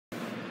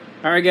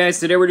Alright guys,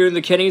 today we're doing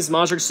the Kenny's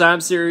Monster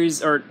Slime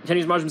series, or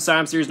Kenny's Monster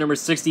Slime series number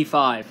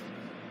 65.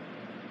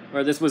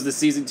 Or this was the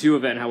Season 2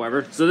 event,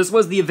 however. So this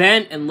was the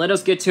event, and let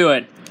us get to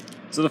it.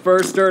 So the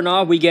first starting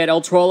off, we get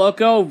El Toro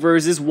Loco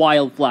versus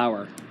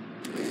Wildflower.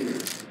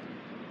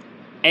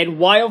 And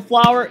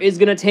Wildflower is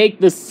going to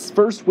take the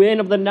first win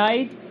of the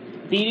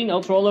night, beating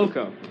El Toro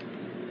Loco.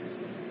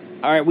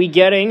 Alright, we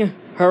getting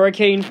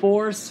Hurricane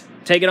Force,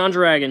 taking on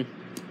Dragon.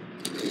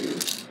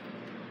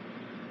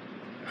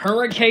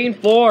 Hurricane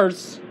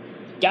Force.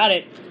 Got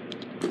it.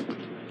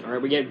 Alright,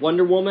 we get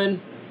Wonder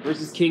Woman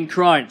versus King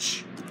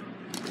Crunch.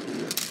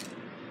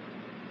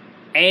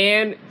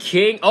 And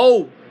King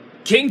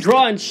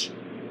Crunch!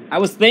 I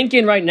was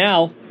thinking right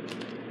now.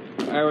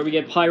 Alright, we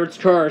get Pirate's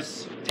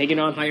Curse, taking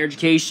on Higher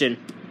Education.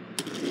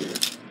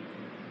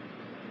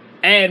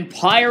 And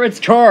Pirate's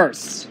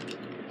Curse!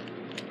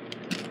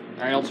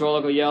 Alright, El Toro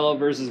Loco Yellow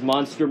versus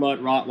Monster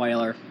Mutt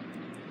Rottweiler.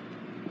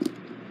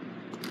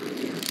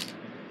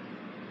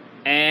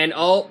 And,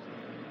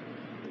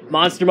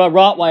 Monster Mutt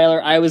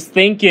Rottweiler, I was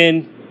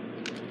thinking.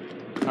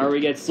 Alright, we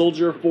get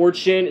Soldier of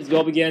Fortune is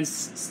going up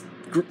against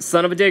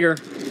Son of a Digger.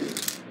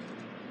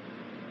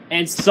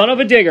 And Son of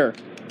a Digger,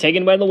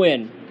 taken by the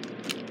win.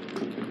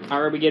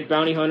 Alright, we get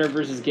Bounty Hunter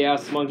versus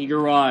Gas Monkey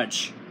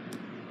Garage.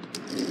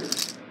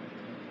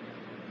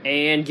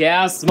 And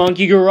Gas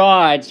Monkey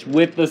Garage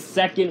with the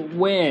second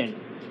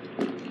win.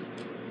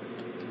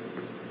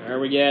 Alright,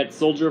 we get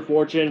Soldier of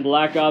Fortune,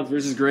 Black Ops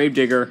versus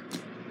Gravedigger.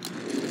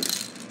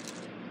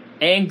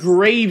 And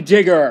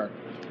Gravedigger.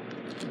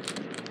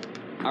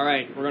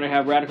 Alright, we're gonna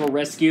have Radical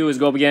Rescue is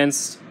go up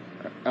against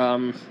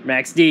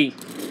Max D.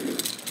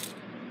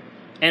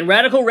 And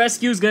Radical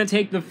Rescue is gonna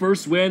take the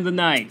first win of the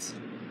night.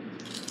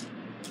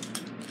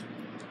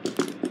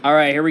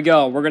 Alright, here we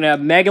go. We're gonna have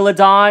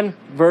Megalodon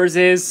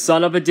versus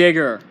Son of a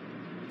Digger.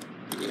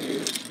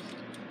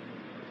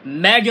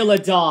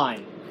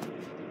 Megalodon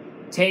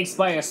takes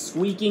by a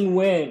squeaking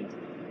win.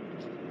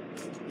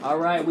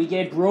 Alright, we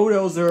get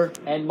Brodozer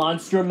and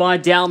Monster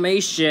Mutt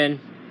Dalmatian.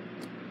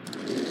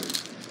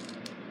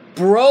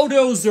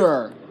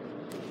 Brodozer!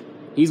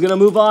 He's gonna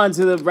move on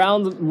to the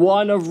round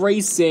 1 of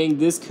racing.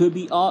 This could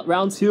be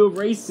round 2 of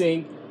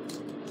racing.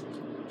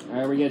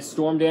 Alright, we get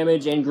Storm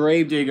Damage and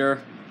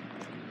Gravedigger.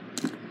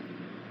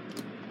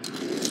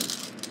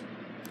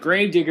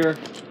 Gravedigger.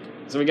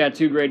 So we got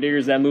 2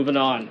 Gravediggers that moving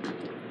on.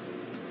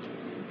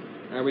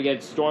 Alright, we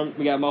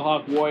got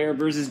Mohawk Warrior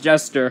versus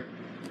Jester.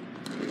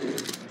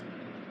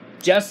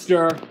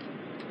 Jester.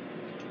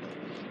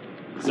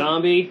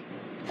 Zombie.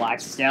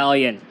 Black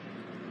Stallion.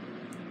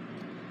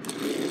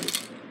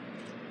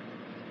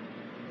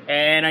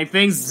 And I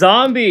think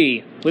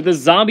Zombie, with the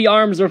zombie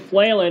arms are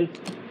flailing.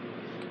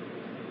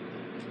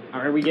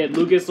 Alright, we get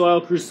Lucas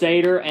Oil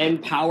Crusader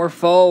and Power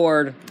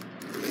Forward.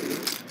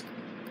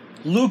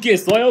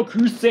 Lucas Oil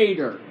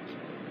Crusader.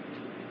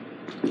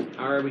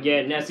 Alright, we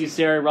get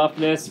Necessary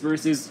Roughness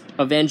versus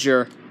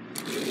Avenger.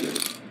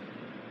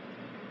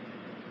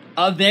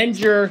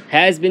 Avenger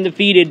has been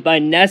defeated by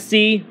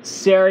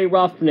Necessary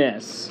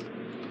Roughness.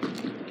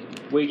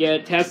 We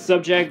get Test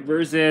Subject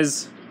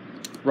versus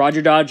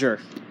Roger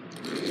Dodger.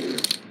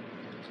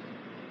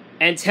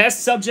 And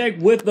Test Subject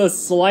with the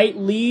slight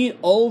lead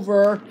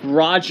over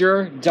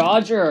Roger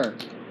Dodger.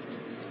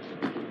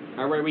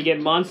 Alright, we get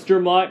Monster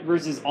Mutt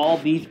versus All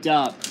Beefed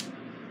Up.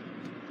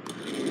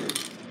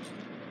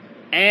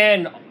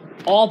 And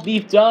All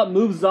Beefed Up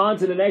moves on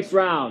to the next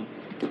round.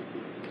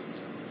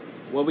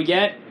 What we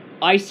get?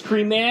 Ice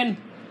Cream Man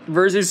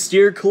versus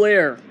Steer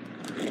Clear.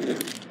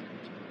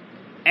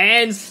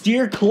 And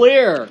Steer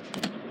Clear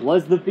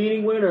was the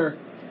defeating winner.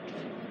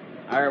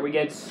 Alright, we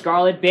get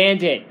Scarlet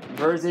Bandit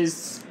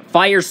versus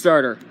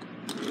Firestarter.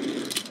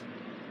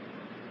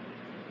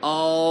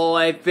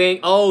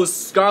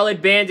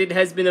 Scarlet Bandit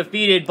has been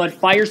defeated, but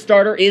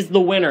Firestarter is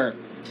the winner.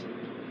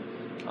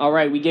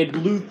 Alright, we get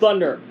Blue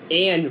Thunder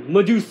and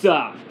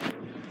Medusa.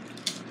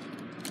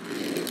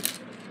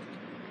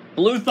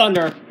 Blue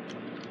Thunder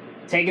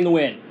taking the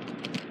win.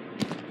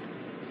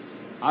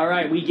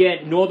 Alright, we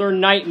get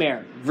Northern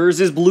Nightmare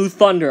versus Blue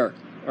Thunder.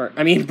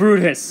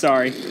 Brutus,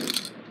 sorry.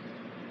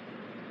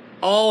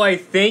 I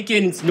think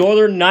it's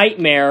Northern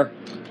Nightmare.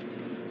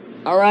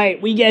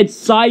 Alright, we get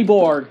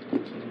Cyborg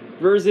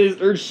versus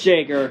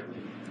Earthshaker.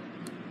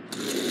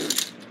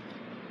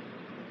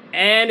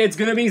 And it's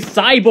gonna be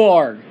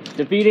Cyborg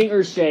defeating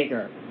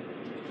Earthshaker.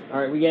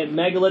 Alright, we get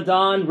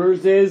Megalodon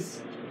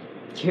versus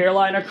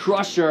Carolina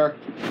Crusher.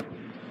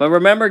 But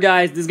remember,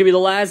 guys, this is going to be the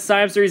last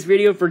Slime Series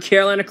video for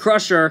Carolina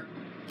Crusher.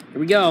 Here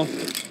we go.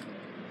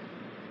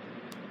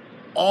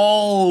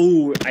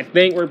 I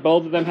think where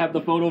both of them have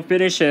the photo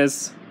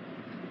finishes.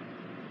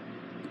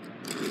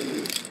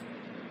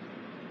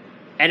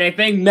 And I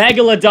think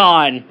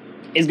Megalodon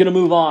is going to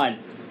move on.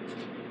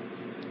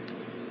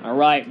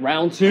 Alright,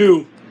 round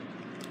 2.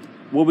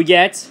 What we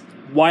get?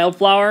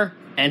 Wildflower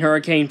and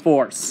Hurricane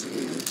Force.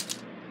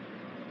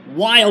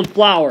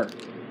 Wildflower.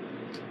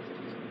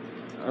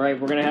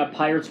 Alright, we're gonna have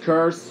Pirate's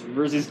Curse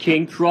versus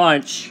King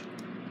Crunch.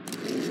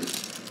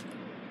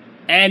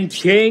 And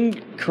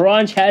King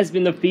Crunch has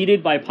been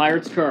defeated by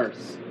Pirate's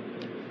Curse.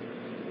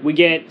 We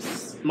get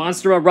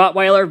Monster of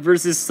Rottweiler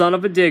versus Son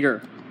of a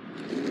Digger.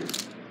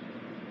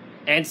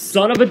 And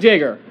Son of a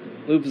Digger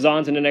moves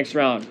on to the next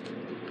round.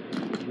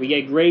 We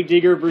get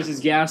Gravedigger versus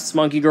Gas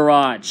Monkey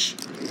Garage.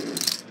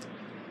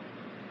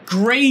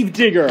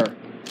 Gravedigger.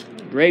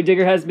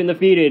 Gravedigger has been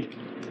defeated.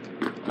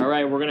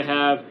 Alright, we're going to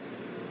have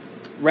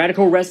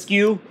Radical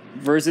Rescue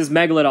versus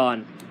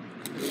Megalodon.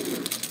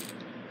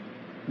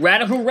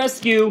 Radical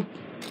Rescue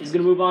is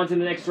going to move on to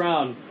the next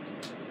round.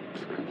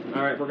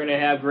 Alright, we're going to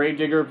have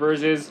Gravedigger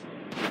versus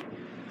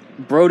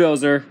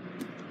Brodozer.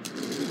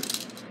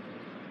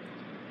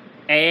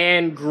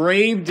 And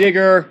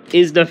Gravedigger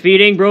is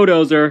defeating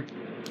Brodozer.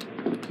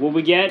 Will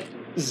we get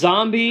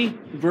Zombie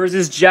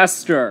versus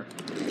Jester?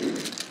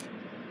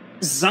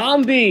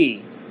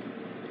 Zombie!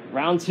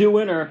 Round 2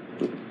 winner.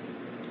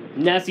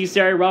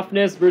 Necessary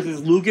Roughness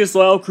versus Lucas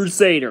Oil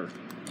Crusader.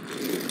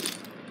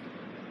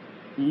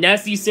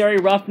 Necessary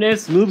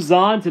Roughness moves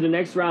on to the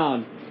next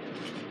round.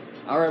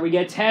 Alright, we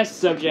get Test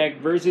Subject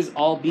versus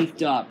All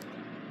Beefed Up.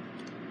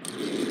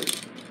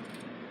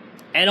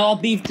 And All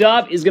Beefed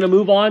Up is going to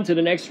move on to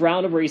the next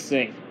round of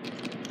racing.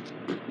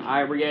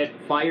 Alright, we get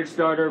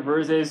Firestarter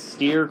versus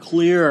Steer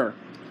Clear.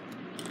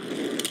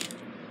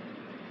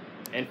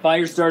 And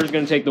Firestarter is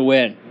going to take the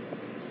win.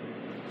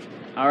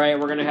 Alright,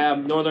 we're going to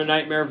have Northern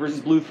Nightmare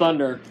versus Blue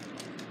Thunder.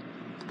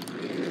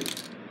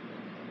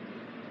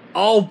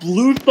 Oh,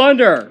 Blue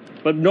Thunder!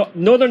 But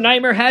Northern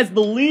Nightmare has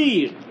the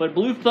lead. But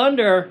Blue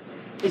Thunder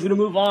is going to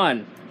move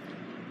on.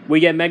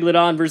 We get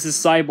Megalodon versus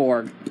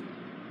Cyborg.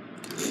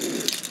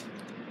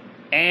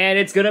 And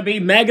it's going to be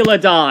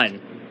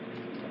Megalodon.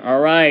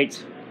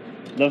 Alright.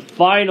 The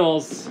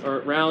finals,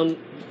 or round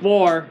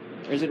 4. Or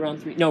is it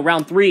round 3? No,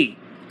 round 3.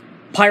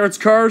 Pirate's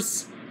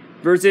Curse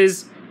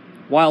versus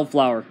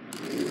Wildflower.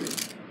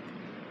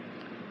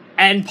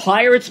 And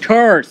Pirate's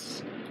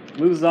Curse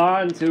moves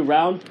on to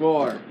round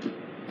 4.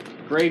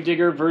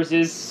 Gravedigger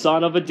versus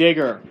Son of a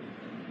Digger.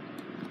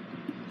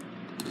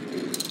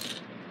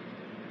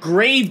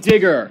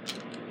 Gravedigger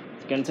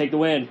is going to take the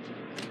win.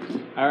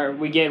 Alright,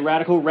 we get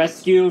Radical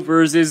Rescue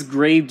versus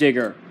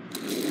Gravedigger.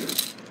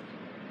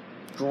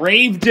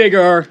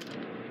 Gravedigger.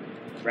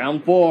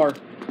 Round 4.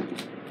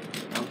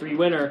 Round 3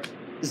 winner.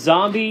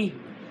 Zombie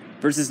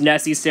versus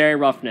Necessary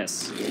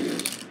Roughness.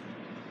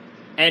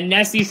 And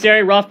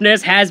Necessary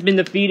Roughness has been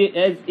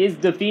defeated, is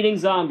defeating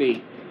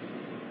Zombie.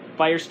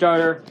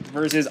 Firestarter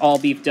versus All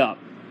Beefed Up.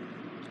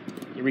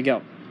 Here we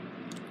go.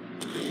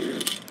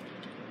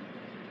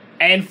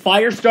 And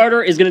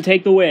Firestarter is going to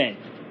take the win.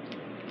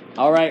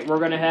 Alright, we're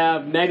going to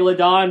have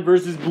Megalodon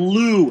versus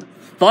Blue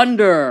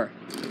Thunder.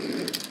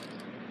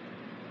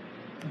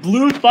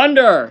 Blue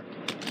Thunder.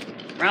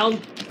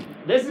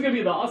 This is going to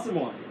be the awesome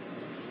one.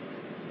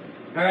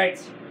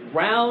 Alright,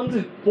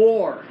 round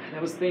 4. I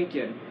was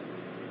thinking.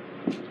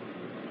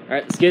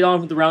 Alright, let's get on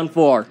with the round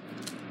 4.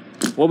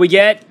 What we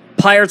get?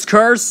 Pirate's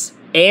Curse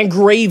and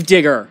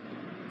Gravedigger.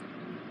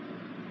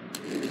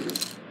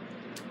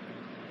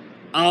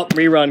 Oh,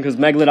 rerun, because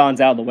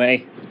Megalodon's out of the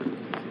way.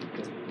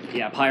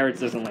 Yeah, Pirates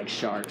doesn't like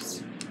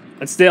sharks.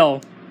 But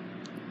still.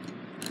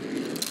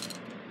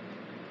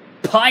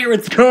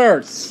 Pirate's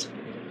Curse!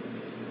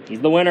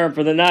 He's the winner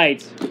for the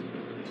night.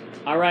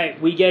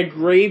 Alright, we get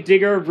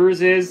Gravedigger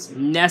versus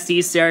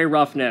Necessary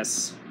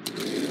Roughness.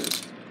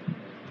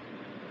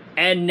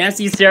 And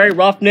Necessary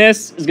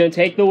Roughness is going to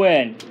take the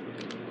win.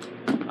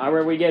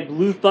 Alright, we get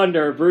Blue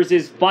Thunder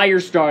versus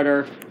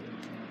Firestarter.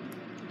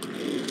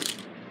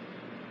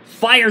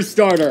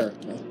 Firestarter!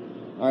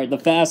 Alright, the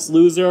fast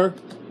loser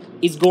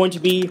is going to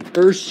be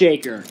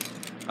Earthshaker.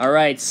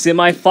 Alright,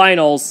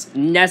 semifinals.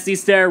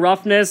 Necessary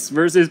Roughness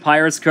versus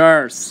Pirate's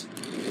Curse.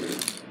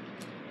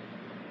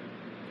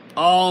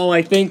 Oh,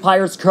 I think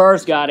Pirate's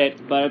Curse got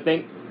it, but I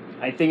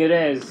think it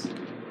is.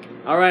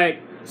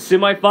 Alright,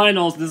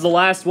 semifinals. This is the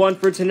last one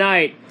for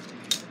tonight.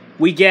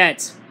 We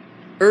get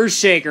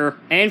Earthshaker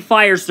and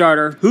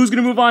Firestarter. Who's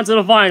going to move on to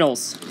the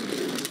finals?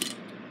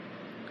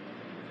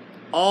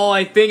 Oh,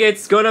 I think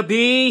it's going to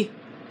be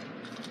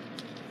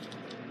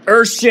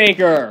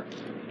Earthshaker.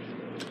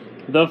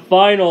 The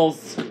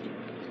finals.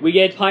 We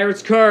get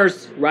Pirate's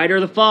Curse, Ryder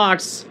the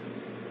Fox,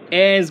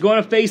 and is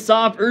going to face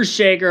off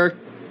Earthshaker,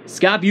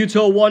 Scott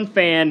Buto 1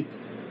 fan.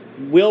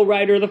 Will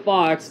Ryder the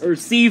Fox, or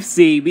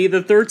CFC, be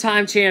the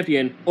 3rd-time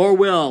champion? Or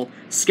will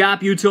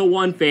Scott Buto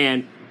 1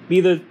 fan be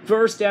the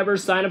first ever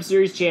sign-up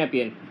series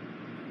champion?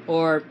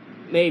 Or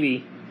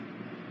maybe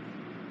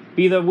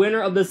be the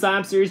winner of the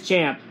sign-up series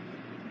champ?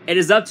 It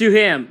is up to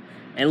him,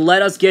 and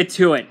let us get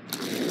to it.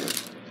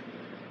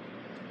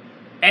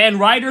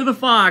 And Ryder the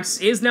Fox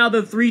is now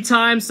the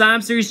 3-time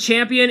sign-up series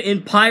champion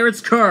in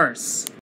Pirate's Curse.